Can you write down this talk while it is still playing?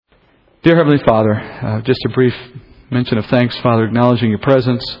Dear Heavenly Father, just a brief mention of thanks, Father, acknowledging your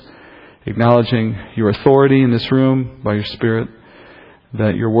presence, acknowledging your authority in this room by your Spirit,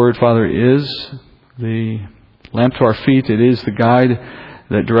 that your Word, Father, is the lamp to our feet. It is the guide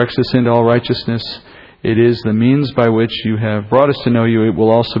that directs us into all righteousness. It is the means by which you have brought us to know you. It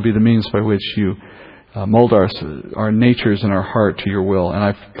will also be the means by which you mold our natures and our heart to your will. And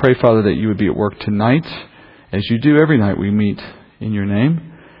I pray, Father, that you would be at work tonight, as you do every night we meet in your name,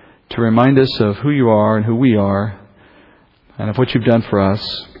 to remind us of who you are and who we are, and of what you've done for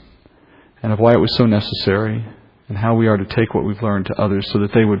us, and of why it was so necessary, and how we are to take what we've learned to others so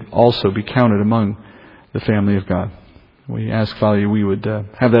that they would also be counted among the family of God. We ask, Father, we would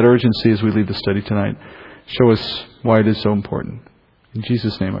have that urgency as we leave the study tonight. Show us why it is so important. In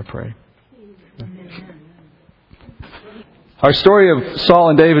Jesus' name I pray. Our story of Saul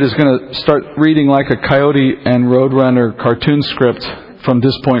and David is going to start reading like a Coyote and Roadrunner cartoon script from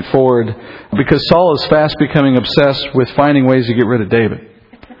this point forward, because Saul is fast becoming obsessed with finding ways to get rid of David.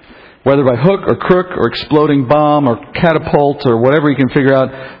 Whether by hook or crook or exploding bomb or catapult or whatever he can figure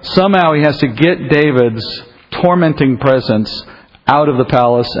out, somehow he has to get David's tormenting presence out of the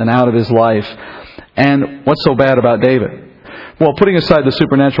palace and out of his life. And what's so bad about David? Well, putting aside the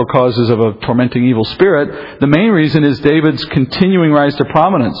supernatural causes of a tormenting evil spirit, the main reason is David's continuing rise to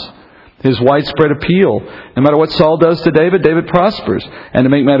prominence. His widespread appeal. No matter what Saul does to David, David prospers. And to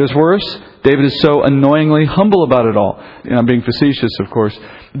make matters worse, David is so annoyingly humble about it all. And I'm being facetious, of course.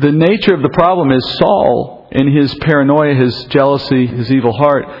 The nature of the problem is Saul, in his paranoia, his jealousy, his evil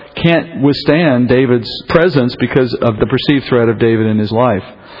heart, can't withstand David's presence because of the perceived threat of David in his life.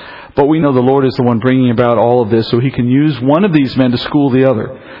 But we know the Lord is the one bringing about all of this, so he can use one of these men to school the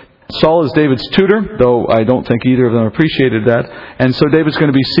other. Saul is David's tutor, though I don't think either of them appreciated that. And so David's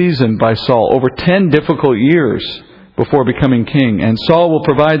going to be seasoned by Saul over 10 difficult years before becoming king. And Saul will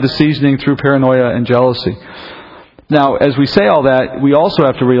provide the seasoning through paranoia and jealousy. Now, as we say all that, we also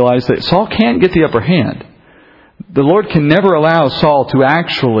have to realize that Saul can't get the upper hand. The Lord can never allow Saul to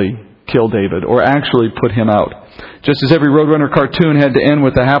actually kill David or actually put him out. Just as every Roadrunner cartoon had to end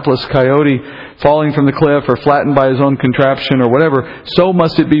with a hapless coyote falling from the cliff or flattened by his own contraption or whatever, so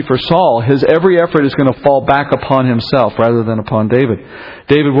must it be for Saul. His every effort is going to fall back upon himself rather than upon David.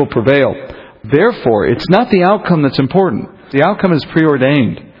 David will prevail. Therefore, it's not the outcome that's important. The outcome is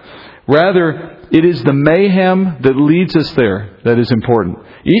preordained. Rather, it is the mayhem that leads us there that is important.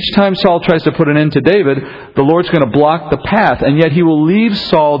 Each time Saul tries to put an end to David, the Lord's going to block the path, and yet he will leave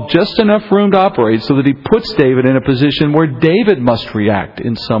Saul just enough room to operate so that he puts David in a position where David must react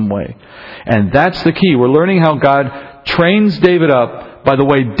in some way. And that's the key. We're learning how God trains David up by the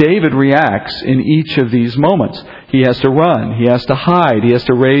way David reacts in each of these moments. He has to run. He has to hide. He has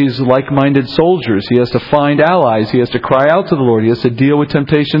to raise like-minded soldiers. He has to find allies. He has to cry out to the Lord. He has to deal with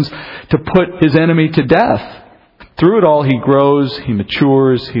temptations to put his enemy to death. Through it all, he grows, he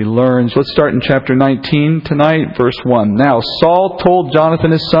matures, he learns. Let's start in chapter 19 tonight, verse 1. Now, Saul told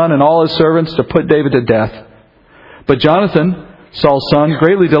Jonathan his son and all his servants to put David to death. But Jonathan, Saul's son,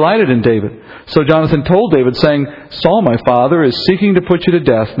 greatly delighted in David. So Jonathan told David, saying, Saul, my father, is seeking to put you to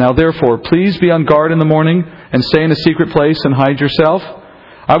death. Now, therefore, please be on guard in the morning and stay in a secret place and hide yourself.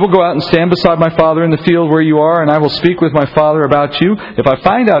 I will go out and stand beside my father in the field where you are, and I will speak with my father about you. If I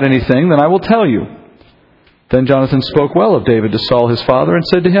find out anything, then I will tell you. Then Jonathan spoke well of David to Saul his father and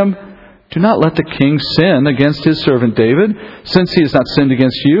said to him, Do not let the king sin against his servant David, since he has not sinned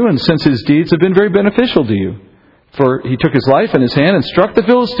against you, and since his deeds have been very beneficial to you. For he took his life in his hand and struck the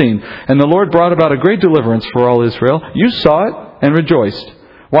Philistine, and the Lord brought about a great deliverance for all Israel. You saw it and rejoiced.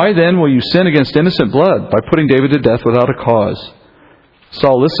 Why then will you sin against innocent blood by putting David to death without a cause?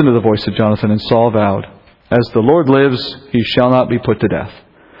 Saul listened to the voice of Jonathan, and Saul vowed, As the Lord lives, he shall not be put to death.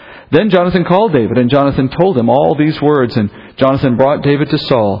 Then Jonathan called David, and Jonathan told him all these words. And Jonathan brought David to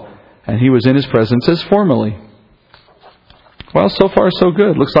Saul, and he was in his presence as formerly. Well, so far so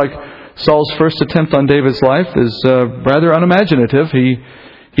good. Looks like Saul's first attempt on David's life is rather unimaginative.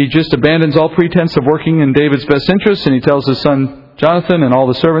 He just abandons all pretense of working in David's best interests, and he tells his son Jonathan and all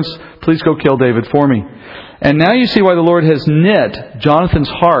the servants, Please go kill David for me. And now you see why the Lord has knit Jonathan's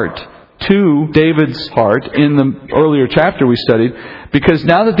heart to David's heart in the earlier chapter we studied, because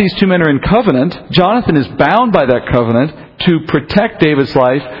now that these two men are in covenant, Jonathan is bound by that covenant to protect David's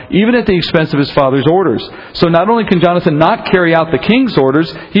life, even at the expense of his father's orders. So not only can Jonathan not carry out the king's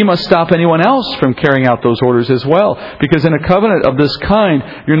orders, he must stop anyone else from carrying out those orders as well. Because in a covenant of this kind,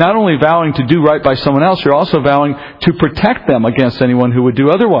 you're not only vowing to do right by someone else, you're also vowing to protect them against anyone who would do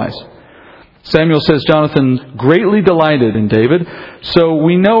otherwise. Samuel says Jonathan greatly delighted in David, so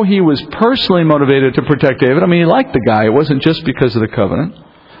we know he was personally motivated to protect David. I mean, he liked the guy. It wasn't just because of the covenant.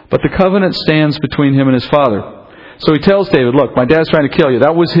 but the covenant stands between him and his father. So he tells David, look, my dad's trying to kill you.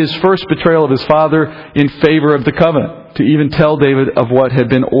 That was his first betrayal of his father in favor of the covenant, to even tell David of what had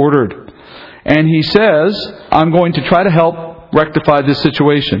been ordered. And he says, I'm going to try to help rectify this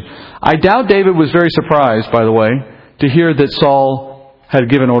situation. I doubt David was very surprised, by the way, to hear that Saul had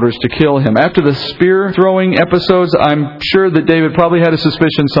given orders to kill him. After the spear-throwing episodes, I'm sure that David probably had a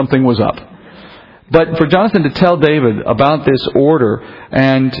suspicion something was up. But for Jonathan to tell David about this order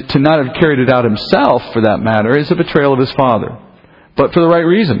and to not have carried it out himself, for that matter, is a betrayal of his father. But for the right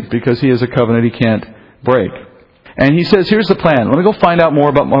reason, because he has a covenant he can't break. And he says, here's the plan. Let me go find out more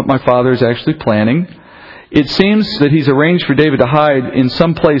about what my father is actually planning. It seems that he's arranged for David to hide in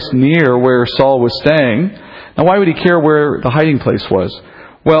some place near where Saul was staying. Now, why would he care where the hiding place was?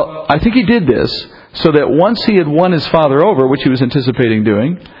 Well, I think he did this so that once he had won his father over, which he was anticipating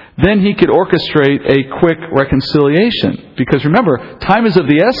doing, then he could orchestrate a quick reconciliation. Because remember, time is of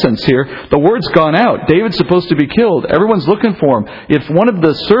the essence here. The word's gone out. David's supposed to be killed. Everyone's looking for him. If one of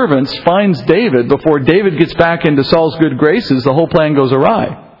the servants finds David before David gets back into Saul's good graces, the whole plan goes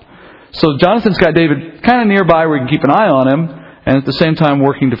awry. So Jonathan's got David kind of nearby where he can keep an eye on him, and at the same time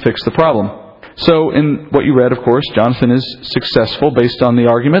working to fix the problem. So in what you read, of course, Jonathan is successful based on the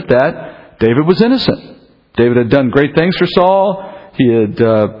argument that David was innocent. David had done great things for Saul. He had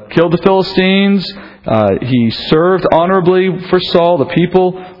killed the Philistines. He served honorably for Saul. The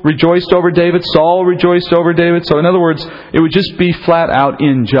people rejoiced over David. Saul rejoiced over David. So in other words, it would just be flat out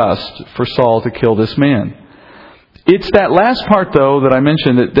unjust for Saul to kill this man. It's that last part, though, that I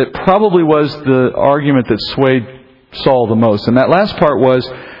mentioned that probably was the argument that swayed Saul the most. And that last part was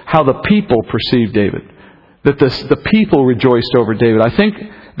how the people perceived David. That the people rejoiced over David. I think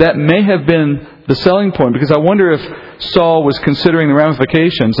that may have been the selling point, because I wonder if Saul was considering the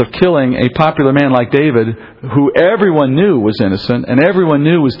ramifications of killing a popular man like David, who everyone knew was innocent and everyone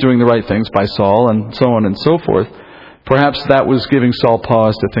knew was doing the right things by Saul, and so on and so forth. Perhaps that was giving Saul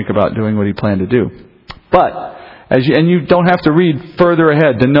pause to think about doing what he planned to do. But you don't have to read further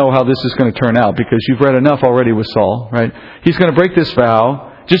ahead to know how this is going to turn out, because you've read enough already with Saul, right? He's going to break this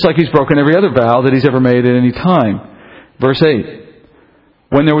vow, just like he's broken every other vow that he's ever made at any time. Verse 8.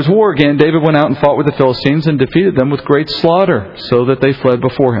 When there was war again, David went out and fought with the Philistines and defeated them with great slaughter, so that they fled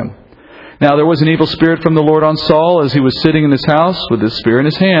before him. Now there was an evil spirit from the Lord on Saul as he was sitting in his house with his spear in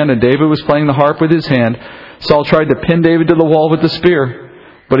his hand, and David was playing the harp with his hand. Saul tried to pin David to the wall with the spear,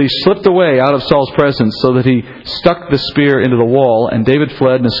 but he slipped away out of Saul's presence, so that he stuck the spear into the wall, and David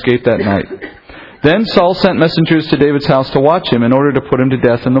fled and escaped that night. Then Saul sent messengers to David's house to watch him in order to put him to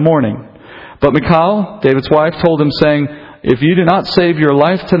death in the morning. But Michal, David's wife, told him, saying, if you do not save your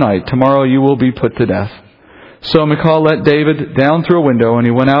life tonight, tomorrow you will be put to death. So Michal let David down through a window, and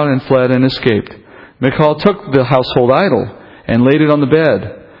he went out and fled and escaped. Michal took the household idol and laid it on the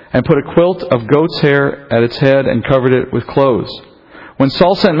bed, and put a quilt of goat's hair at its head and covered it with clothes. When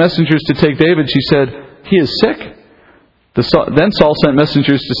Saul sent messengers to take David, she said, he is sick. Then Saul sent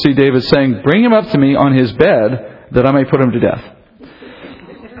messengers to see David, saying, bring him up to me on his bed, that I may put him to death.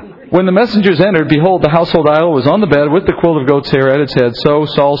 When the messengers entered, behold, the household idol was on the bed with the quilt of goat's hair at its head. So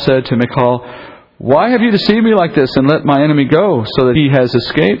Saul said to Michal, why have you deceived me like this and let my enemy go, so that he has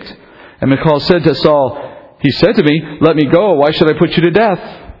escaped? And Michal said to Saul, he said to me, let me go, why should I put you to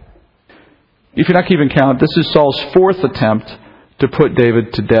death? If you're not keeping count, this is Saul's fourth attempt to put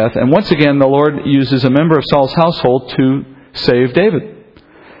David to death. And once again, the Lord uses a member of Saul's household to save David.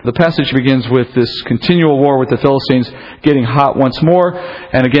 The passage begins with this continual war with the Philistines getting hot once more.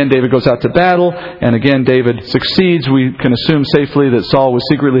 And again, David goes out to battle. And again, David succeeds. We can assume safely that Saul was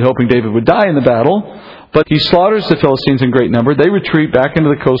secretly hoping David would die in the battle. But he slaughters the Philistines in great number. They retreat back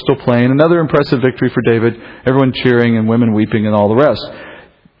into the coastal plain. Another impressive victory for David. Everyone cheering and women weeping and all the rest.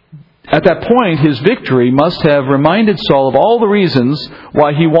 At that point, his victory must have reminded Saul of all the reasons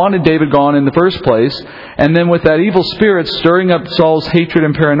why he wanted David gone in the first place. And then with that evil spirit stirring up Saul's hatred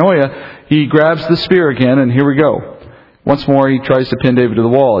and paranoia, he grabs the spear again, and here we go. Once more, he tries to pin David to the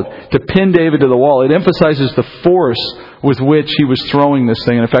wall. To pin David to the wall, it emphasizes the force with which he was throwing this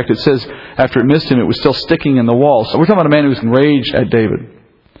thing. And in fact, it says after it missed him, it was still sticking in the wall. So we're talking about a man who was enraged at David.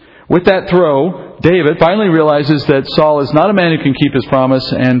 With that throw, David finally realizes that Saul is not a man who can keep his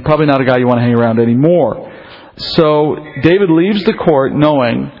promise, and probably not a guy you want to hang around anymore. So David leaves the court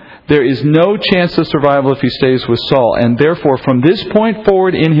knowing there is no chance of survival if he stays with Saul. And therefore, from this point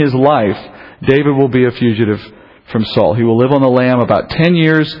forward in his life, David will be a fugitive from Saul. He will live on the lam about 10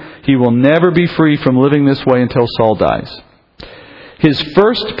 years. He will never be free from living this way until Saul dies. His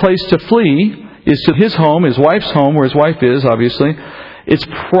first place to flee is to his home, his wife's home, where his wife is, obviously. It's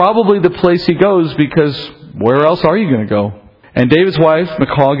probably the place he goes because where else are you going to go? And David's wife,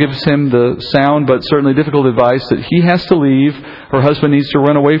 Michal, gives him the sound but certainly difficult advice that he has to leave. Her husband needs to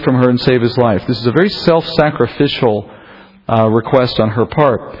run away from her and save his life. This is a very self-sacrificial request on her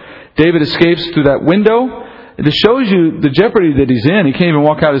part. David escapes through that window. This shows you the jeopardy that he's in. He can't even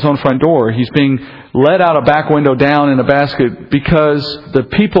walk out his own front door. He's being led out a back window down in a basket because the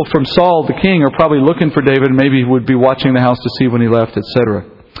people from Saul, the king, are probably looking for David and maybe would be watching the house to see when he left, etc.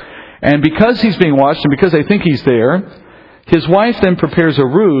 And because he's being watched and because they think he's there, his wife then prepares a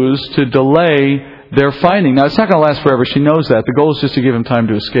ruse to delay their finding. Now, it's not going to last forever. She knows that. The goal is just to give him time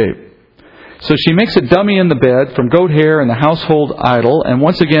to escape. So she makes a dummy in the bed from goat hair and the household idol. And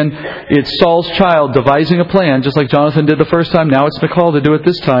once again, it's Saul's child devising a plan, just like Jonathan did the first time. Now it's Michal to do it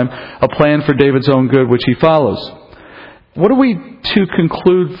this time, a plan for David's own good, which he follows. What are we to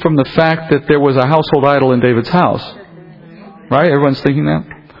conclude from the fact that there was a household idol in David's house? Right? Everyone's thinking that?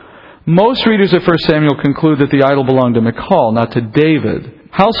 Most readers of 1 Samuel conclude that the idol belonged to Michal, not to David.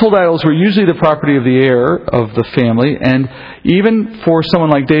 Household idols were usually the property of the heir of the family, and even for someone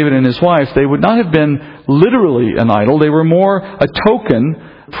like David and his wife, they would not have been literally an idol. They were more a token,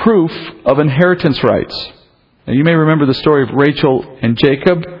 proof of inheritance rights. Now, you may remember the story of Rachel and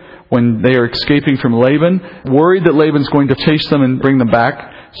Jacob when they are escaping from Laban, worried that Laban's going to chase them and bring them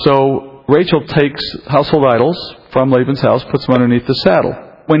back. So Rachel takes household idols from Laban's house, puts them underneath the saddle.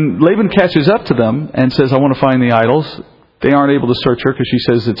 When Laban catches up to them and says, I want to find the idols, they aren't able to search her because she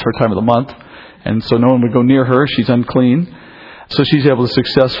says it's her time of the month. And so no one would go near her. She's unclean. So she's able to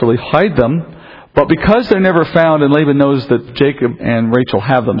successfully hide them. But because they're never found and Laban knows that Jacob and Rachel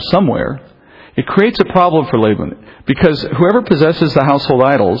have them somewhere, it creates a problem for Laban. Because whoever possesses the household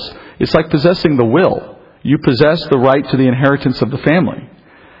idols, it's like possessing the will. You possess the right to the inheritance of the family.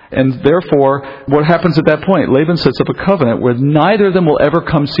 And therefore, what happens at that point? Laban sets up a covenant where neither of them will ever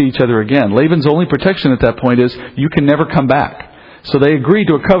come see each other again. Laban's only protection at that point is you can never come back. So they agree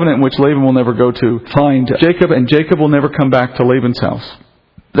to a covenant in which Laban will never go to find Jacob, and Jacob will never come back to Laban's house.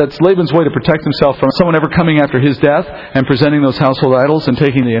 That's Laban's way to protect himself from someone ever coming after his death and presenting those household idols and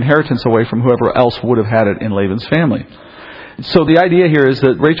taking the inheritance away from whoever else would have had it in Laban's family. So the idea here is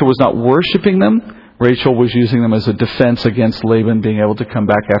that Rachel was not worshiping them. Rachel was using them as a defense against Laban being able to come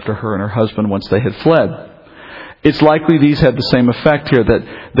back after her and her husband once they had fled. It's likely these had the same effect here,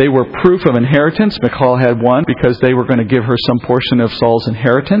 that they were proof of inheritance. Michal had one because they were going to give her some portion of Saul's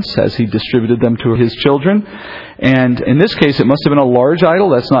inheritance as he distributed them to his children. And in this case, it must have been a large idol.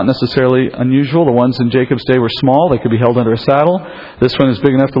 That's not necessarily unusual. The ones in Jacob's day were small. They could be held under a saddle. This one is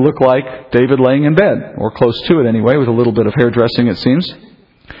big enough to look like David laying in bed, or close to it anyway, with a little bit of hairdressing, it seems.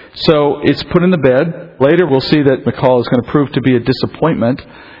 So it's put in the bed. Later we'll see that Michal is going to prove to be a disappointment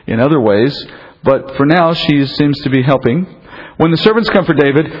in other ways. But for now, she seems to be helping. When the servants come for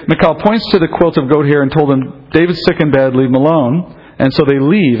David, Michal points to the quilt of goat hair and told them, David's sick in bed, leave him alone. And so they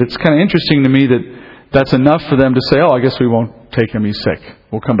leave. It's kind of interesting to me that that's enough for them to say, I guess we won't take him, he's sick.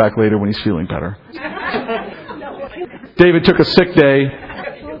 We'll come back later when he's feeling better. David took a sick day,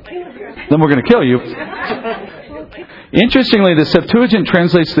 then we're going to kill you. Interestingly, the Septuagint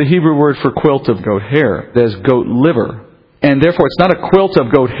translates the Hebrew word for quilt of goat hair as goat liver. And therefore, it's not a quilt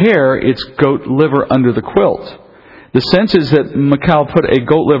of goat hair, it's goat liver under the quilt. The sense is that Michal put a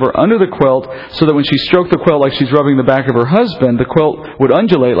goat liver under the quilt so that when she stroked the quilt like she's rubbing the back of her husband, the quilt would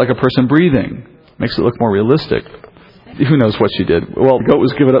undulate like a person breathing. Makes it look more realistic. Who knows what she did? Well, the goat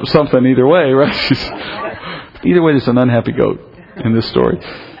was giving up something either way, right? Either way, there's an unhappy goat in this story.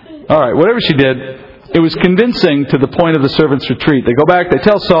 All right, whatever she did, it was convincing to the point of the servants' retreat. They go back, they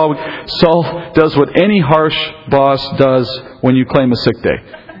tell Saul. Saul does what any harsh boss does when you claim a sick day.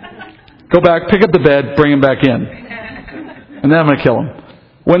 Go back, pick up the bed, bring him back in. And then I'm going to kill him.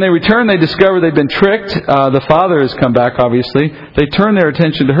 When they return, they discover they've been tricked. The father has come back, obviously. They turn their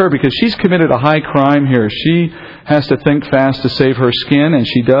attention to her because she's committed a high crime here. She has to think fast to save her skin, and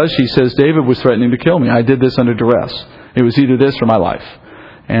she does. She says, David was threatening to kill me. I did this under duress. It was either this or my life.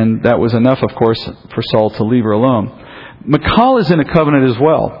 And that was enough, of course, for Saul to leave her alone. Michal is in a covenant as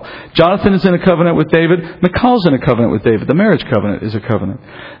well. Jonathan is in a covenant with David. Michal's in a covenant with David. The marriage covenant is a covenant.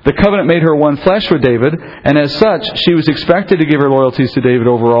 The covenant made her one flesh with David, and as such, she was expected to give her loyalties to David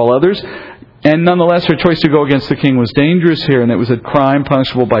over all others. And nonetheless, her choice to go against the king was dangerous here, and it was a crime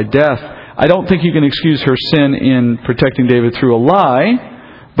punishable by death. I don't think you can excuse her sin in protecting David through a lie.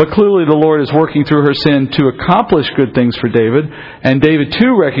 But clearly the Lord is working through her sin to accomplish good things for David. And David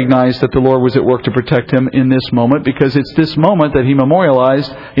too recognized that the Lord was at work to protect him in this moment, because it's this moment that he memorialized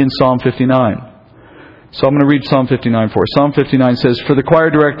in Psalm 59. So I'm going to read Psalm 59 for us. Psalm 59 says, For the choir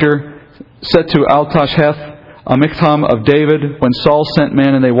director set to Al-Tashheth, a miktam of David, when Saul sent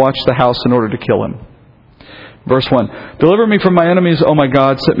men and they watched the house in order to kill him. Verse 1. Deliver me from my enemies, O my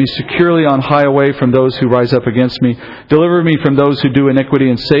God. Set me securely on high away from those who rise up against me. Deliver me from those who do iniquity,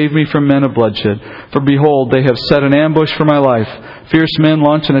 and save me from men of bloodshed. For behold, they have set an ambush for my life. Fierce men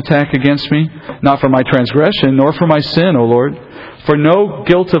launch an attack against me. Not for my transgression, nor for my sin, O Lord. For no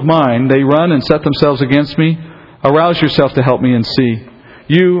guilt of mine, they run and set themselves against me. Arouse yourself to help me and see.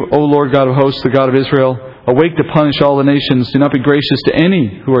 You, O Lord God of hosts, the God of Israel, awake to punish all the nations. Do not be gracious to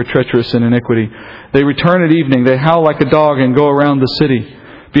any who are treacherous in iniquity. They return at evening. They howl like a dog and go around the city.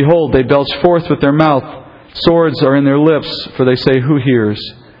 Behold, they belch forth with their mouth. Swords are in their lips, for they say, who hears?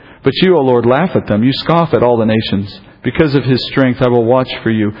 But you, O Lord, laugh at them. You scoff at all the nations. Because of His strength I will watch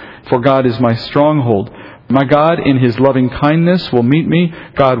for you, for God is my stronghold. My God in His loving kindness will meet me.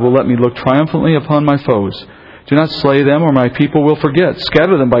 God will let me look triumphantly upon my foes. Do not slay them, or my people will forget.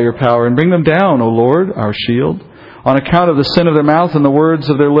 Scatter them by your power, and bring them down, O Lord, our shield. On account of the sin of their mouth and the words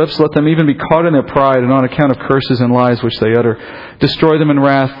of their lips, let them even be caught in their pride, and on account of curses and lies which they utter. Destroy them in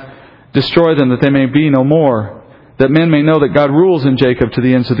wrath. Destroy them, that they may be no more, that men may know that God rules in Jacob to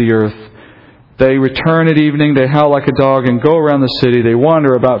the ends of the earth. They return at evening, they howl like a dog and go around the city. They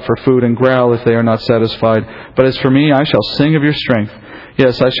wander about for food and growl if they are not satisfied. But as for me, I shall sing of your strength.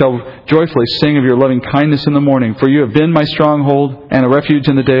 Yes, I shall joyfully sing of your loving kindness in the morning. For you have been my stronghold and a refuge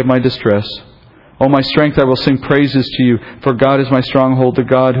in the day of my distress. O my strength, I will sing praises to you. For God is my stronghold, the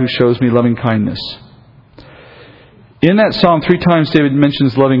God who shows me loving kindness. In that psalm, 3 times David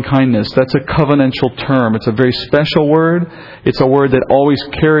mentions loving kindness. That's a covenantal term. It's a very special word. It's a word that always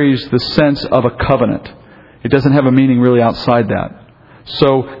carries the sense of a covenant. It doesn't have a meaning really outside that.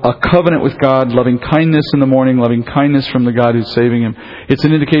 So, a covenant with God, loving kindness in the morning, loving kindness from the God who's saving him. It's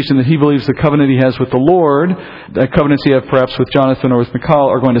an indication that he believes the covenant he has with the Lord, the covenants he has perhaps with Jonathan or with Michal,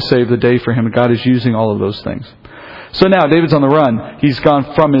 are going to save the day for him. And God is using all of those things. So now David's on the run. He's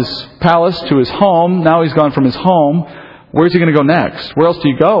gone from his palace to his home. Now he's gone from his home. Where's he going to go next? Where else do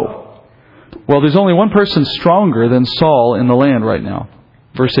you go? Well, there's only one person stronger than Saul in the land right now.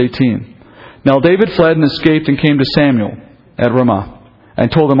 Verse 18. Now David fled and escaped and came to Samuel at Ramah,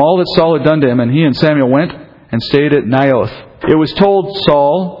 and told him all that Saul had done to him. And he and Samuel went and stayed at Naioth. It was told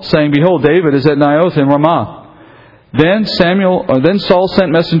Saul, saying, Behold, David is at Naioth in Ramah. Then Saul sent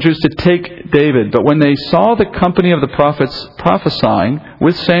messengers to take David. But when they saw the company of the prophets prophesying,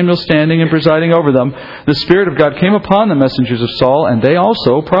 with Samuel standing and presiding over them, the Spirit of God came upon the messengers of Saul, and they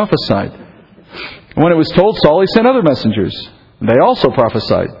also prophesied. When it was told Saul, he sent other messengers. They also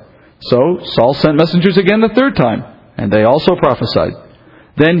prophesied. So Saul sent messengers again the 3rd time, and they also prophesied.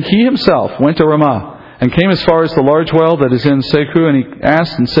 Then he himself went to Ramah, and came as far as the large well that is in Seku, and he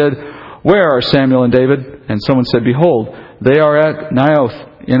asked and said, Where are Samuel and David? And someone said, Behold, they are at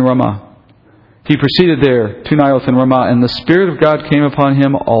Naioth in Ramah. He proceeded there to Naioth in Ramah, and the Spirit of God came upon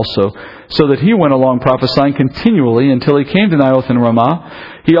him also, so that he went along prophesying continually until he came to Naioth in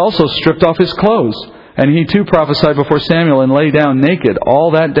Ramah. He also stripped off his clothes, and he too prophesied before Samuel, and lay down naked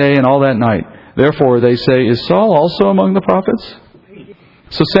all that day and all that night. Therefore, they say, Is Saul also among the prophets?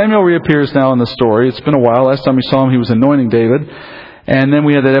 So Samuel reappears now in the story. It's been a while. Last time we saw him, he was anointing David. And then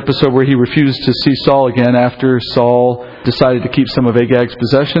we had that episode where he refused to see Saul again after Saul decided to keep some of Agag's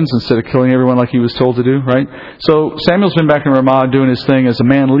possessions instead of killing everyone like he was told to do, right? So Samuel's been back in Ramah doing his thing as a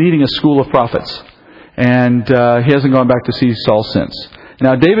man leading a school of prophets. And he hasn't gone back to see Saul since.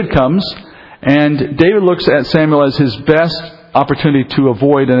 Now David comes, and David looks at Samuel as his best opportunity to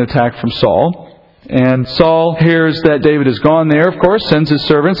avoid an attack from Saul. And Saul hears that David has gone there, of course, sends his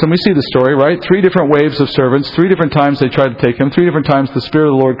servants, and we see the story, right? 3 different waves of servants, 3 different times they try to take him, 3 different times the Spirit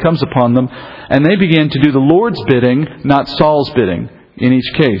of the Lord comes upon them, and they begin to do the Lord's bidding, not Saul's bidding, in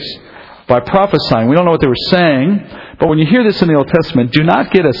each case, by prophesying. We don't know what they were saying, but when you hear this in the Old Testament, do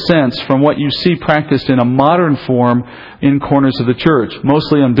not get a sense from what you see practiced in a modern form in corners of the church,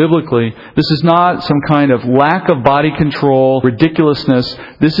 mostly unbiblically. This is not some kind of lack of body control, ridiculousness.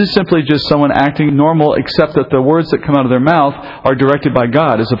 This is simply just someone acting normal, except that the words that come out of their mouth are directed by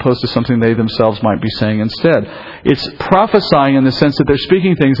God as opposed to something they themselves might be saying instead. It's prophesying in the sense that they're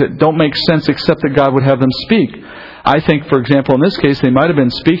speaking things that don't make sense except that God would have them speak. I think, for example, in this case, they might have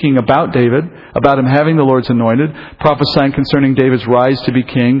been speaking about David, about him having the Lord's anointed, prophesying concerning David's rise to be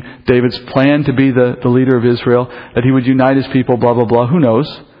king, David's plan to be the leader of Israel, that he would unite his people, blah, blah, blah. Who knows?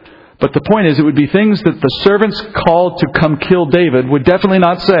 But the point is, it would be things that the servants called to come kill David would definitely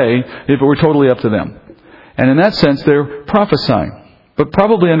not say if it were totally up to them. And in that sense, they're prophesying, but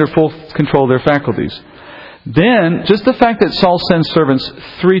probably under full control of their faculties. Then, just the fact that Saul sends servants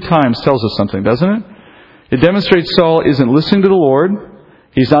 3 times tells us something, doesn't it? It demonstrates Saul isn't listening to the Lord.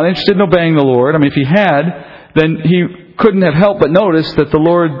 He's not interested in obeying the Lord. I mean, if he had, then he couldn't have helped but notice that the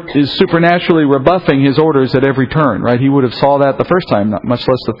Lord is supernaturally rebuffing his orders at every turn, right? He would have saw that the first time, much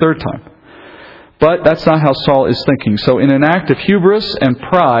less the third time. But that's not how Saul is thinking. So in an act of hubris and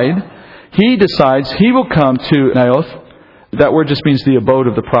pride, he decides he will come to Naioth, that word just means the abode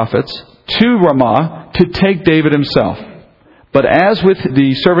of the prophets, to Ramah to take David himself. But as with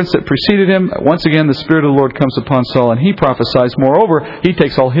the servants that preceded him, once again the Spirit of the Lord comes upon Saul and he prophesies. Moreover, he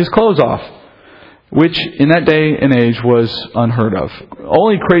takes all his clothes off, which in that day and age was unheard of.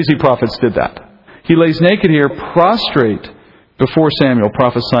 Only crazy prophets did that. He lays naked here, prostrate before Samuel,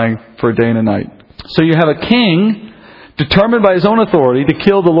 prophesying for a day and a night. So you have a king determined by his own authority to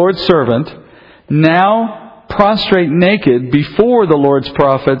kill the Lord's servant, now prostrate naked before the Lord's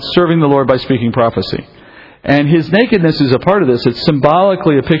prophet, serving the Lord by speaking prophecy. And his nakedness is a part of this. It's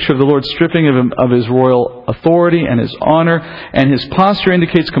symbolically a picture of the Lord stripping him of his royal authority and his honor. And his posture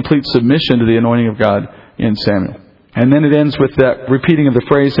indicates complete submission to the anointing of God in Samuel. And then it ends with that repeating of the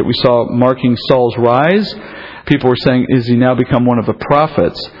phrase that we saw marking Saul's rise. People were saying, is he now become one of the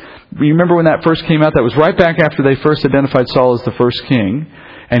prophets? You remember when that first came out? That was right back after they first identified Saul as the first king.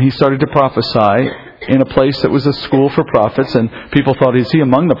 And he started to prophesy in a place that was a school for prophets. And people thought, is he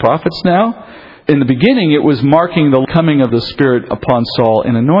among the prophets now? In the beginning, it was marking the coming of the Spirit upon Saul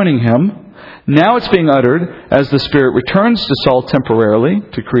and anointing him. Now it's being uttered as the Spirit returns to Saul temporarily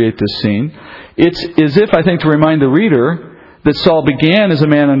to create this scene. It's as if, I think, to remind the reader that Saul began as a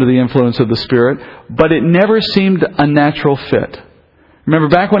man under the influence of the Spirit, but it never seemed a natural fit. Remember,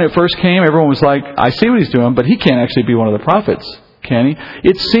 back when it first came, everyone was like, I see what he's doing, but he can't actually be one of the prophets, can he?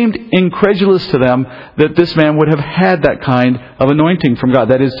 It seemed incredulous to them that this man would have had that kind of anointing from God,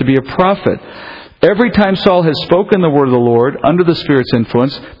 that is, to be a prophet. Every time Saul has spoken the word of the Lord under the Spirit's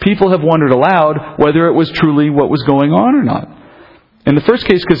influence, people have wondered aloud whether it was truly what was going on or not. In the first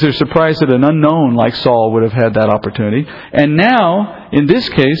case, because they're surprised that an unknown like Saul would have had that opportunity. And now, in this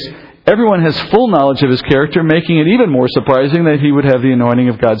case, everyone has full knowledge of his character, making it even more surprising that he would have the anointing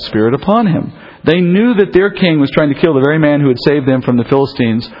of God's Spirit upon him. They knew that their king was trying to kill the very man who had saved them from the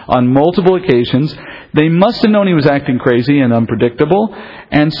Philistines on multiple occasions. They must have known he was acting crazy and unpredictable.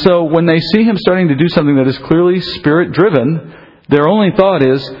 And so when they see him starting to do something that is clearly Spirit-driven, their only thought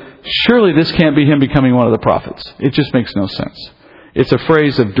is, surely this can't be him becoming one of the prophets. It just makes no sense. It's a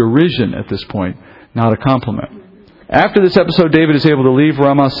phrase of derision at this point, not a compliment. After this episode, David is able to leave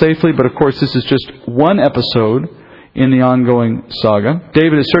Ramah safely, but of course this is just one episode in the ongoing saga.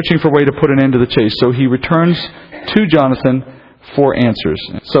 David is searching for a way to put an end to the chase, so he returns to Jonathan for answers.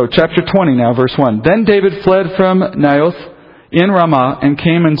 So chapter 20 now, verse 1. Then David fled from Naioth in Ramah and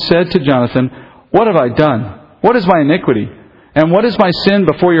came and said to Jonathan, what have I done? What is my iniquity? And what is my sin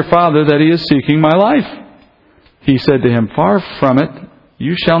before your father that he is seeking my life? He said to him, far from it,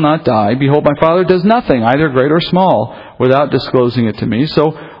 you shall not die. Behold, my father does nothing, either great or small, without disclosing it to me.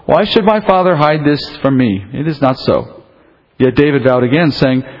 So why should my father hide this from me? It is not so. Yet David vowed again,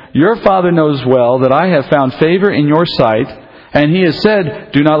 saying, your father knows well that I have found favor in your sight, and he has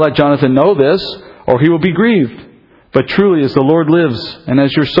said, do not let Jonathan know this, or he will be grieved. But truly, as the Lord lives, and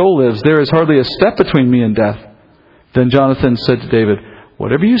as your soul lives, there is hardly a step between me and death. Then Jonathan said to David,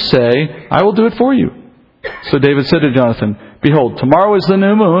 whatever you say, I will do it for you. So David said to Jonathan, behold, tomorrow is the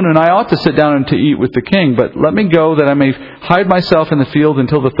new moon, and I ought to sit down and to eat with the king. But let me go, that I may hide myself in the field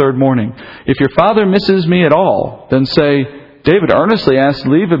until the third morning. If your father misses me at all, then say, David earnestly asked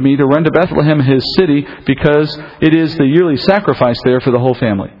leave of me to run to Bethlehem, his city, because it is the yearly sacrifice there for the whole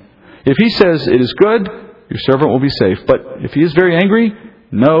family. If he says it is good, your servant will be safe. But if he is very angry,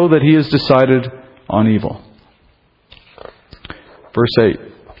 know that he has decided on evil. Verse 8.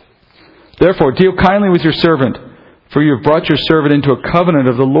 Therefore, deal kindly with your servant, for you have brought your servant into a covenant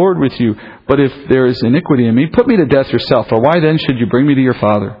of the Lord with you. But if there is iniquity in me, put me to death yourself. For why then should you bring me to your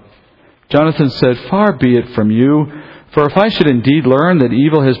father? Jonathan said, far be it from you. For if I should indeed learn that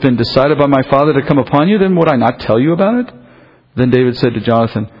evil has been decided by my father to come upon you, then would I not tell you about it? Then David said to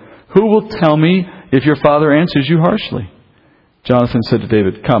Jonathan, who will tell me if your father answers you harshly? Jonathan said to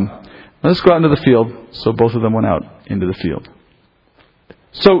David, come, let us go out into the field. So both of them went out into the field.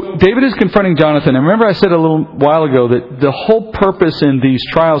 So David is confronting Jonathan. And remember I said a little while ago that the whole purpose in these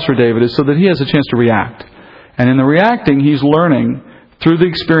trials for David is so that he has a chance to react. And in the reacting, he's learning through the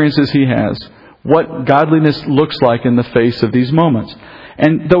experiences he has what godliness looks like in the face of these moments.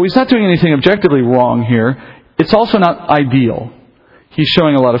 And though he's not doing anything objectively wrong here, it's also not ideal. He's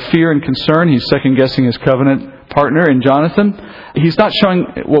showing a lot of fear and concern. He's second-guessing his covenant partner in Jonathan. He's not showing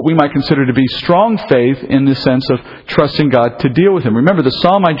what we might consider to be strong faith in the sense of trusting God to deal with him. Remember, the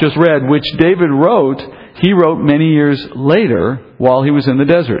psalm I just read, which David wrote he wrote many years later while he was in the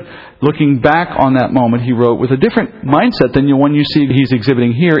desert. Looking back on that moment, he wrote with a different mindset than the one you see he's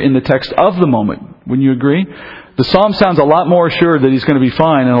exhibiting here in the text of the moment. Wouldn't you agree? The psalm sounds a lot more assured that he's going to be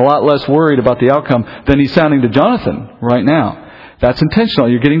fine and a lot less worried about the outcome than he's sounding to Jonathan right now. That's intentional.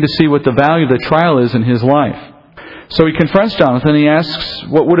 You're getting to see what the value of the trial is in his life. So he confronts Jonathan. He asks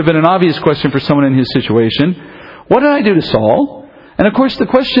what would have been an obvious question for someone in his situation. What did I do to Saul? And of course, the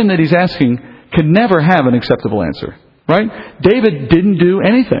question that he's asking could never have an acceptable answer. Right? David didn't do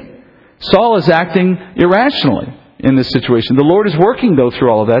anything. Saul is acting irrationally in this situation. The Lord is working, though,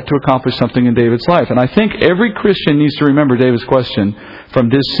 through all of that to accomplish something in David's life. And I think every Christian needs to remember David's question from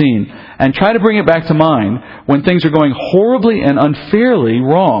this scene and try to bring it back to mind when things are going horribly and unfairly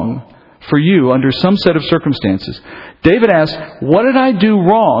wrong for you under some set of circumstances. David asked, what did I do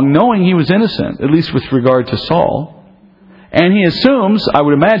wrong, knowing he was innocent, at least with regard to Saul? And he assumes, I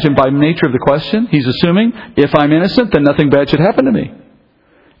would imagine by nature of the question, he's assuming, if I'm innocent, then nothing bad should happen to me.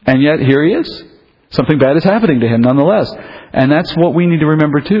 And yet, here he is. Something bad is happening to him nonetheless. And that's what we need to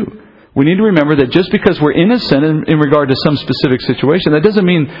remember too. We need to remember that just because we're innocent in regard to some specific situation, that doesn't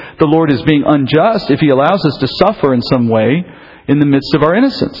mean the Lord is being unjust if He allows us to suffer in some way in the midst of our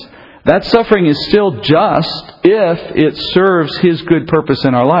innocence. That suffering is still just if it serves His good purpose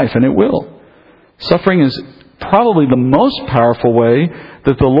in our life, and it will. Suffering is probably the most powerful way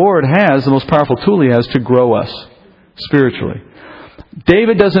that the Lord has, the most powerful tool He has to grow us spiritually.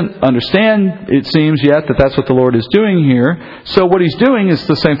 David doesn't understand, it seems, yet that that's what the Lord is doing here. So what he's doing is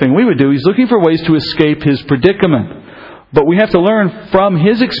the same thing we would do. He's looking for ways to escape his predicament. But we have to learn from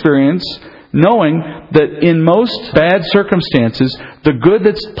his experience, knowing that in most bad circumstances, the good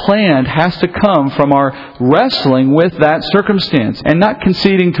that's planned has to come from our wrestling with that circumstance and not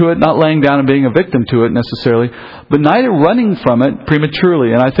conceding to it, not laying down and being a victim to it necessarily, but neither running from it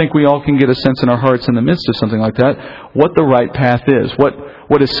prematurely. And I think we all can get a sense in our hearts in the midst of something like that, what the right path is,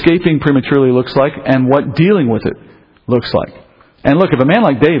 what escaping prematurely looks like, and what dealing with it looks like. And look, if a man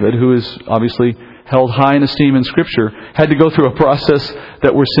like David, who is obviously held high in esteem in Scripture, had to go through a process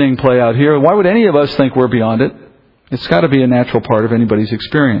that we're seeing play out here, why would any of us think we're beyond it? It's got to be a natural part of anybody's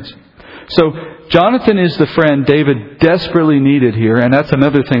experience. So Jonathan is the friend David desperately needed here, and that's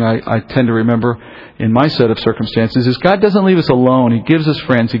another thing I tend to remember in my set of circumstances, is God doesn't leave us alone. He gives us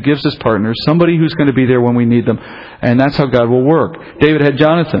friends. He gives us partners, somebody who's going to be there when we need them, and that's how God will work. David had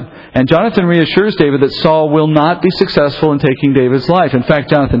Jonathan, and Jonathan reassures David that Saul will not be successful in taking David's life. In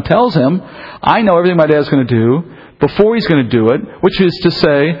fact, Jonathan tells him, I know everything my dad's going to do before he's going to do it, which is to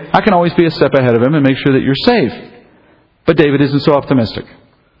say, I can always be a step ahead of him and make sure that you're safe. But David isn't so optimistic.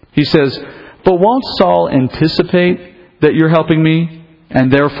 He says, but won't Saul anticipate that you're helping me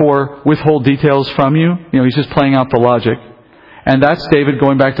and therefore withhold details from you? You know, he's just playing out the logic. And that's David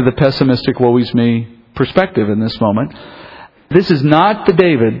going back to the pessimistic woe is me perspective in this moment. This is not the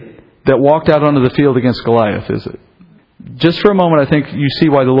David that walked out onto the field against Goliath, is it? Just for a moment, I think you see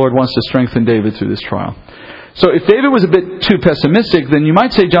why the Lord wants to strengthen David through this trial. So if David was a bit too pessimistic, then you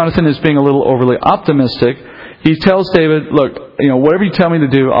might say Jonathan is being a little overly optimistic. He tells David, look, whatever you tell me to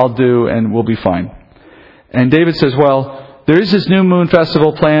do, I'll do, and we'll be fine. And David says, well, there is this new moon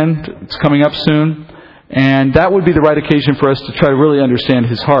festival planned. It's coming up soon. And that would be the right occasion for us to try to really understand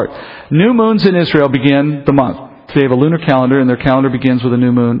his heart. New moons in Israel begin the month. They have a lunar calendar, and their calendar begins with a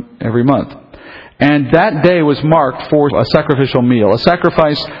new moon every month. And that day was marked for a sacrificial meal, a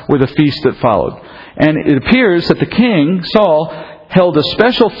sacrifice with a feast that followed. And it appears that the king, Saul, held a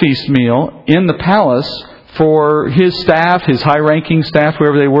special feast meal in the palace for his staff, his high-ranking staff,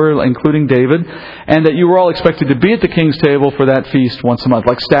 whoever they were, including David, and that you were all expected to be at the king's table for that feast once a month,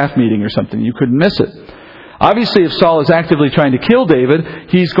 like staff meeting or something. You couldn't miss it. Obviously, if Saul is actively trying to kill David,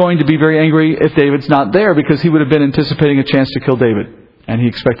 he's going to be very angry if David's not there, because he would have been anticipating a chance to kill David, and he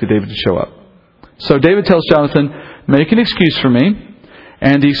expected David to show up. So David tells Jonathan, make an excuse for me.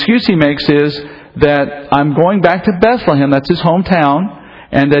 And the excuse he makes is that I'm going back to Bethlehem, that's his hometown,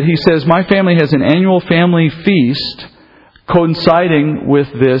 and that he says, my family has an annual family feast coinciding with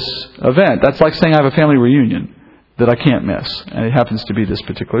this event. That's like saying I have a family reunion that I can't miss. And it happens to be this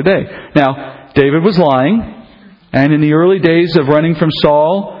particular day. Now, David was lying. And in the early days of running from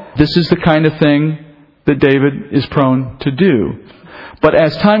Saul, this is the kind of thing that David is prone to do. But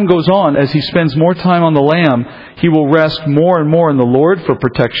as time goes on, as he spends more time on the lamb, he will rest more and more in the Lord for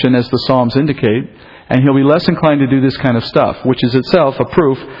protection, as the Psalms indicate. And he'll be less inclined to do this kind of stuff, which is itself a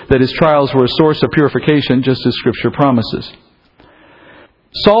proof that his trials were a source of purification, just as Scripture promises.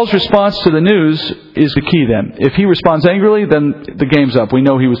 Saul's response to the news is the key then. If he responds angrily, then the game's up. We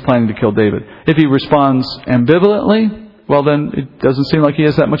know he was planning to kill David. If he responds ambivalently, well then it doesn't seem like he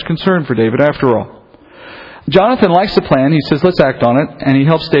has that much concern for David after all. Jonathan likes the plan. He says, let's act on it. And he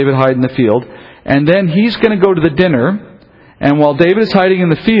helps David hide in the field. And then he's going to go to the dinner. And while David is hiding in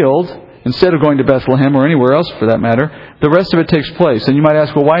the field, instead of going to Bethlehem or anywhere else for that matter, the rest of it takes place. And you might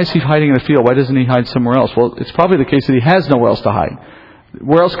ask, well, why is he hiding in the field? Why doesn't he hide somewhere else? Well, it's probably the case that he has nowhere else to hide.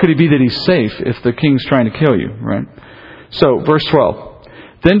 Where else could he be that he's safe if the king's trying to kill you, right? So, verse 12.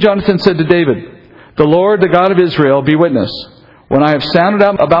 Then Jonathan said to David, "The Lord, the God of Israel, be witness. When I have sounded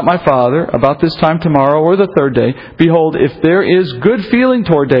out about my father, about this time tomorrow or the third day, behold, if there is good feeling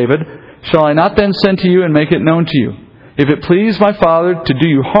toward David, shall I not then send to you and make it known to you? If it please my father to do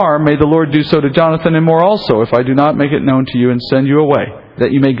you harm, may the Lord do so to Jonathan and more also, if I do not make it known to you and send you away,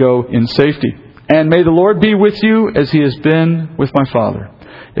 that you may go in safety. And may the Lord be with you as he has been with my father.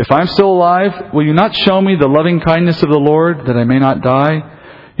 If I am still alive, will you not show me the loving kindness of the Lord, that I may not die?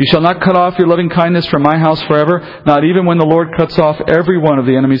 You shall not cut off your loving kindness from my house forever, not even when the Lord cuts off every one of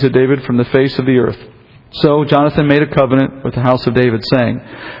the enemies of David from the face of the earth." So Jonathan made a covenant with the house of David, saying,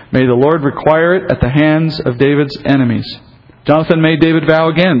 "May the Lord require it at the hands of David's enemies." Jonathan made David vow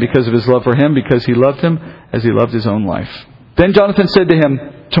again because of his love for him, because he loved him as he loved his own life. Then Jonathan said to him,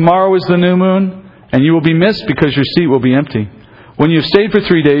 "Tomorrow is the new moon, and you will be missed because your seat will be empty. When you have stayed for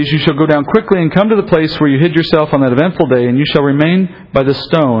 3 days, you shall go down quickly and come to the place where you hid yourself on that eventful day, and you shall remain by the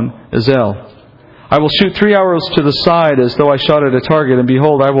stone Ezel. I will shoot 3 arrows to the side as though I shot at a target, and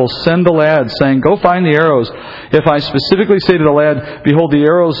behold, I will send the lad, saying, 'Go find the arrows.' If I specifically say to the lad, 'Behold, the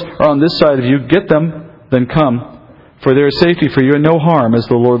arrows are on this side of you, get them, then come. For there is safety for you and no harm, as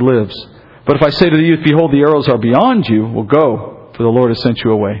the Lord lives. But if I say to the youth, 'Behold, the arrows are beyond you,' well, go, for the Lord has sent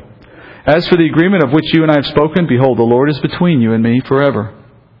you away. As for the agreement of which you and I have spoken, behold, the Lord is between you and me forever."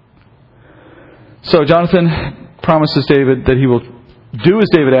 So Jonathan promises David that he will do as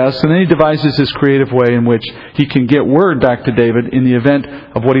David asks, and then he devises this creative way in which he can get word back to David in the event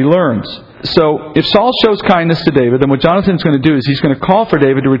of what he learns. So if Saul shows kindness to David, then what Jonathan's going to do is he's going to call for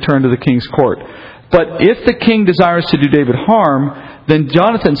David to return to the king's court. But if the king desires to do David harm, then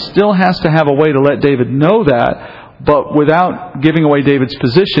Jonathan still has to have a way to let David know that, but without giving away David's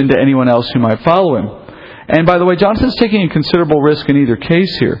position to anyone else who might follow him. And by the way, Jonathan's taking a considerable risk in either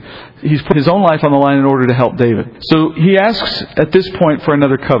case here. He's put his own life on the line in order to help David. So he asks at this point for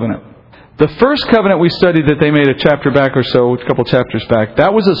another covenant. The first covenant we studied that they made a chapter back or so, a couple chapters back,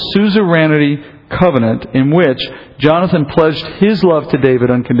 that was a suzerainty covenant in which Jonathan pledged his love to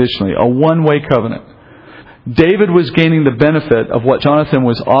David unconditionally, a one-way covenant. David was gaining the benefit of what Jonathan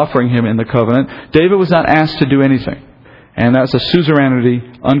was offering him in the covenant. David was not asked to do anything. And that's a suzerainty,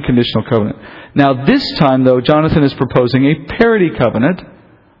 unconditional covenant. Now this time, though, Jonathan is proposing a parity covenant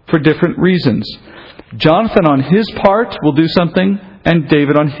for different reasons. Jonathan on his part will do something, and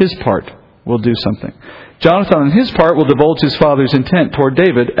David on his part will do something. Jonathan on his part will divulge his father's intent toward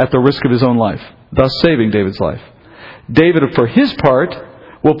David at the risk of his own life, thus saving David's life. David, for his part,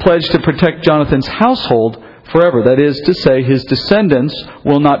 will pledge to protect Jonathan's household forever. That is to say, his descendants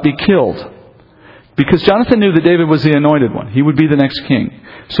will not be killed. Because Jonathan knew that David was the anointed one. He would be the next king.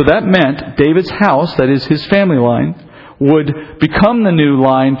 So that meant David's house, that is his family line, would become the new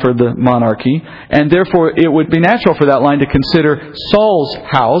line for the monarchy, and therefore it would be natural for that line to consider Saul's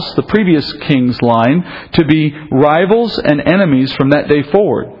house, the previous king's line, to be rivals and enemies from that day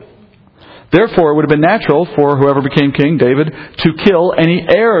forward. Therefore, it would have been natural for whoever became king, David, to kill any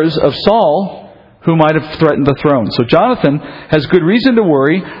heirs of Saul who might have threatened the throne. So Jonathan has good reason to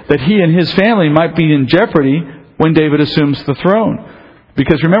worry that he and his family might be in jeopardy when David assumes the throne.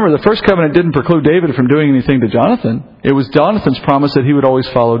 Because remember, the first covenant didn't preclude David from doing anything to Jonathan. It was Jonathan's promise that he would always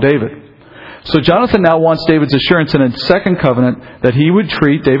follow David. So Jonathan now wants David's assurance in a second covenant that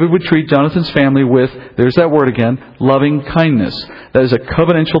David would treat Jonathan's family with, there's that word again, loving kindness. That is a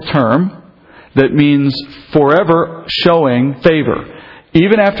covenantal term that means forever showing favor.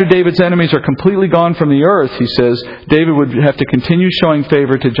 Even after David's enemies are completely gone from the earth, he says, David would have to continue showing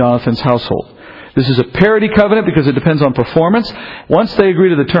favor to Jonathan's household. This is a parity covenant because it depends on performance. Once they agree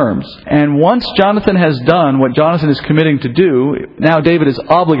to the terms, and once Jonathan has done what Jonathan is committing to do, now David is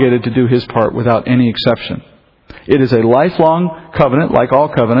obligated to do his part without any exception. It is a lifelong covenant, like all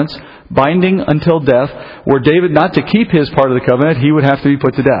covenants, binding until death, where David, not to keep his part of the covenant, he would have to be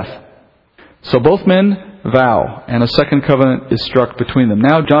put to death. So both men vow, and a second covenant is struck between them.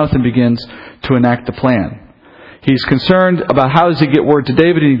 Now Jonathan begins to enact the plan. He's concerned about how does he get word to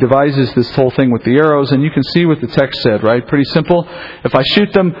David, and he devises this whole thing with the arrows, and you can see what the text said, right? Pretty simple. If I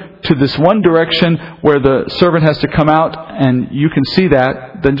shoot them to this one direction where the servant has to come out, and you can see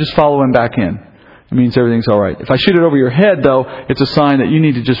that, then just follow him back in. It means everything's all right. If I shoot it over your head, though, it's a sign that you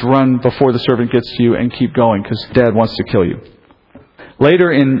need to just run before the servant gets to you and keep going, because Dad wants to kill you.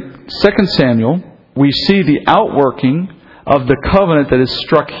 Later in 2 Samuel, we see the outworking of the covenant that is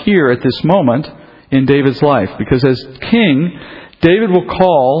struck here at this moment in David's life. Because as king, David will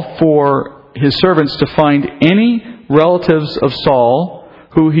call for his servants to find any relatives of Saul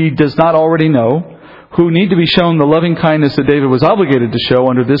who he does not already know, who need to be shown the loving kindness that David was obligated to show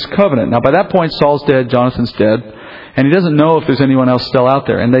under this covenant. Now, by that point, Saul's dead, Jonathan's dead, and he doesn't know if there's anyone else still out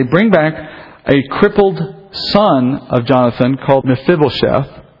there. And they bring back a crippled son of Jonathan called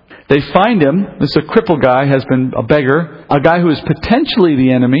Mephibosheth. They find him. This is a crippled guy, has been a beggar, a guy who is potentially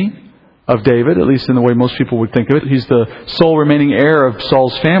the enemy of David, at least in the way most people would think of it. He's the sole remaining heir of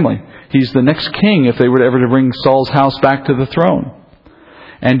Saul's family. He's the next king if they were ever to bring Saul's house back to the throne.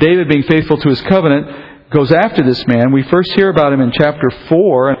 And David, being faithful to his covenant, goes after this man. We first hear about him in chapter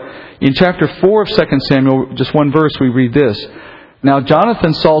 4. In chapter 4 of 2 Samuel, just one verse, we read this. Now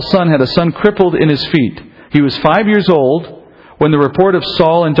Jonathan, Saul's son, had a son crippled in his feet. He was 5 years old when the report of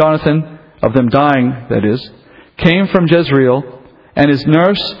Saul and Jonathan, of them dying, that is, came from Jezreel, and his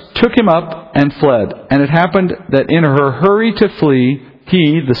nurse took him up and fled. And it happened that in her hurry to flee,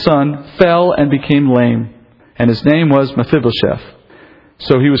 he, the son, fell and became lame. And his name was Mephibosheth.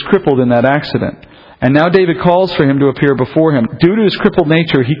 So he was crippled in that accident. And now David calls for him to appear before him. Due to his crippled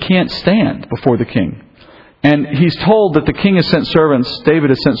nature, he can't stand before the king. And he's told that the king has sent servants, David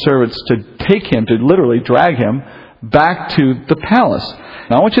has sent servants to take him, to literally drag him back to the palace.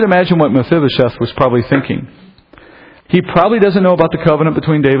 Now I want you to imagine what Mephibosheth was probably thinking. He probably doesn't know about the covenant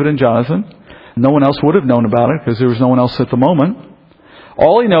between David and Jonathan. No one else would have known about it because there was no one else at the moment.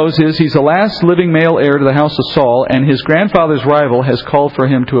 All he knows is he's the last living male heir to the house of Saul, and his grandfather's rival has called for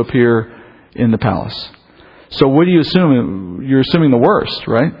him to appear in the palace. So what do you assume? You're assuming the worst,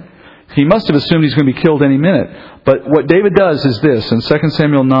 right? He must have assumed he's going to be killed any minute. But what David does is this, in 2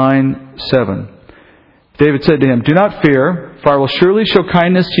 Samuel 9:7. David said to him, "Do not fear, for I will surely show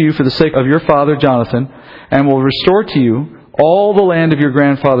kindness to you for the sake of your father Jonathan, and will restore to you all the land of your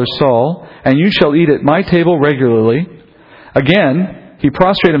grandfather Saul, and you shall eat at my table regularly." Again, he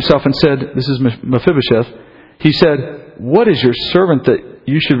prostrated himself and said, this is Mephibosheth, he said, "What is your servant that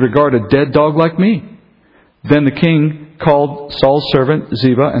you should regard a dead dog like me?" Then the king called Saul's servant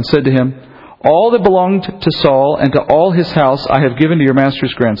Ziba and said to him, "All that belonged to Saul and to all his house I have given to your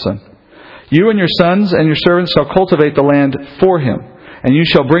master's grandson. You and your sons and your servants shall cultivate the land for him, and you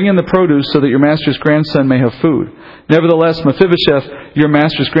shall bring in the produce so that your master's grandson may have food. Nevertheless, Mephibosheth, your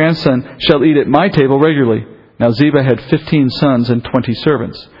master's grandson, shall eat at my table regularly." Now Ziba had 15 sons and 20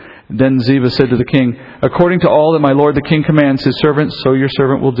 servants. Then Ziba said to the king, "According to all that my lord the king commands his servant, so your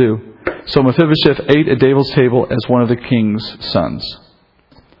servant will do." So Mephibosheth ate at David's table as one of the king's sons.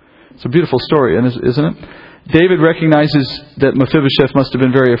 It's a beautiful story, isn't it? David recognizes that Mephibosheth must have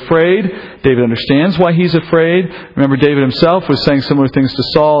been very afraid. David understands why he's afraid. Remember, David himself was saying similar things to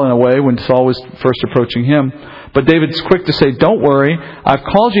Saul in a way when Saul was first approaching him. But David's quick to say, "Don't worry, I've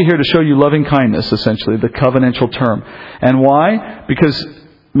called you here to show you loving kindness," essentially, the covenantal term. And why? Because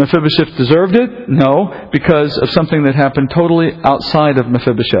Mephibosheth deserved it? No, because of something that happened totally outside of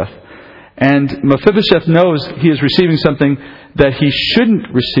Mephibosheth. And Mephibosheth knows he is receiving something that he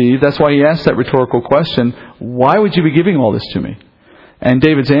shouldn't receive. That's why he asked that rhetorical question, "Why would you be giving all this to me?" And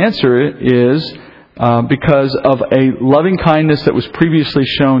David's answer is, because of a loving kindness that was previously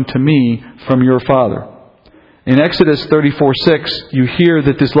shown to me from your father. In Exodus 34:6, you hear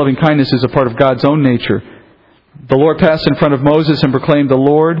that this loving kindness is a part of God's own nature. The Lord passed in front of Moses and proclaimed, the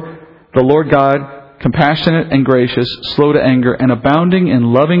Lord God, compassionate and gracious, slow to anger, and abounding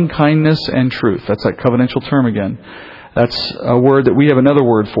in loving kindness and truth." That's that covenantal term again. That's a word that we have another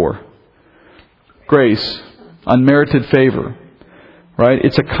word for. Grace, unmerited favor. Right?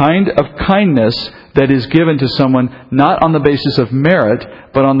 It's a kind of kindness that is given to someone not on the basis of merit,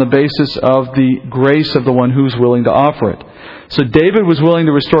 but on the basis of the grace of the one who's willing to offer it. So David was willing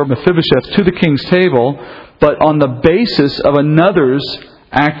to restore Mephibosheth to the king's table, but on the basis of another's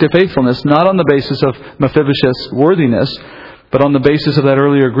act of faithfulness, not on the basis of Mephibosheth's worthiness, but on the basis of that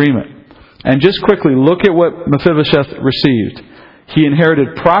earlier agreement. And just quickly, look at what Mephibosheth received. He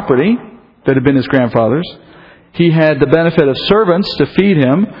inherited property that had been his grandfather's. He had the benefit of servants to feed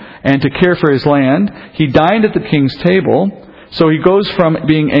him and to care for his land. He dined at the king's table. So he goes from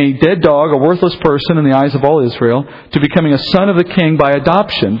being a dead dog, a worthless person in the eyes of all Israel, to becoming a son of the king by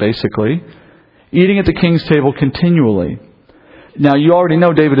adoption, basically, eating at the king's table continually. Now, you already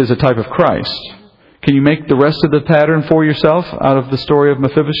know David is a type of Christ. Can you make the rest of the pattern for yourself out of the story of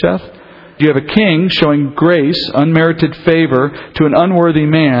Mephibosheth? You have a king showing grace, unmerited favor to an unworthy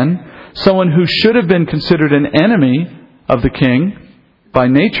man, someone who should have been considered an enemy of the king by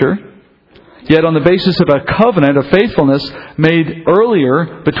nature, yet on the basis of a covenant of faithfulness made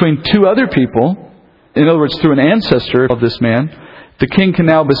earlier between two other people, in other words, through an ancestor of this man, the king can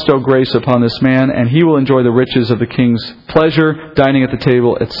now bestow grace upon this man, and he will enjoy the riches of the king's pleasure, dining at the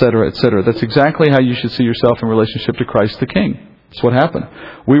table, etc., etc. That's exactly how you should see yourself in relationship to Christ the King. That's what happened.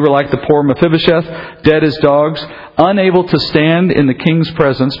 We were like the poor Mephibosheth, dead as dogs, unable to stand in the king's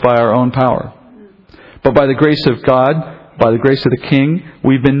presence by our own power. But by the grace of God, by the grace of the king,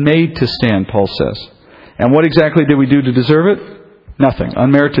 we've been made to stand, Paul says. And what exactly did we do to deserve it? Nothing.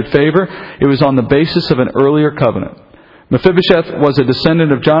 Unmerited favor. It was on the basis of an earlier covenant. Mephibosheth was a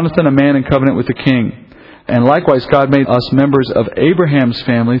descendant of Jonathan, a man in covenant with the king. And likewise, God made us members of Abraham's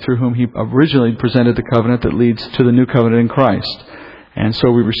family, through whom He originally presented the covenant that leads to the new covenant in Christ. And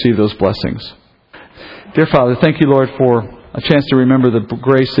so we receive those blessings. Dear Father, thank you, Lord, for a chance to remember the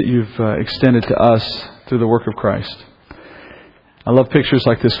grace that You've extended to us through the work of Christ. I love pictures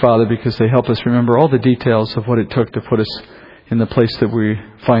like this, Father, because they help us remember all the details of what it took to put us in the place that we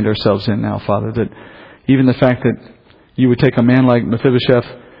find ourselves in now, Father. That even the fact that You would take a man like Mephibosheth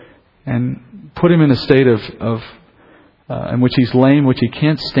and put him in a state of in which he's lame, which he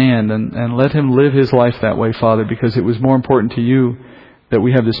can't stand, and let him live his life that way, Father, because it was more important to You that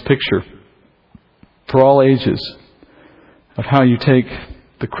we have this picture for all ages of how You take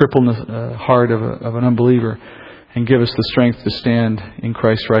the crippled heart of an unbeliever and give us the strength to stand in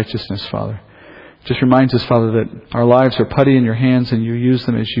Christ's righteousness, Father. It just reminds us, Father, that our lives are putty in Your hands and You use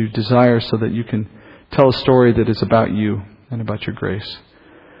them as You desire, so that You can tell a story that is about You and about Your grace.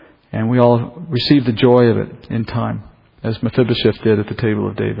 And we all receive the joy of it in time, as Mephibosheth did at the table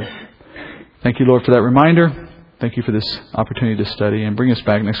of David. Thank You, Lord, for that reminder. Thank You for this opportunity to study, and bring us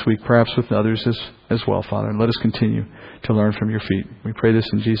back next week, perhaps with others as well, Father. And let us continue to learn from Your feet. We pray this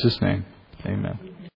in Jesus' name. Amen.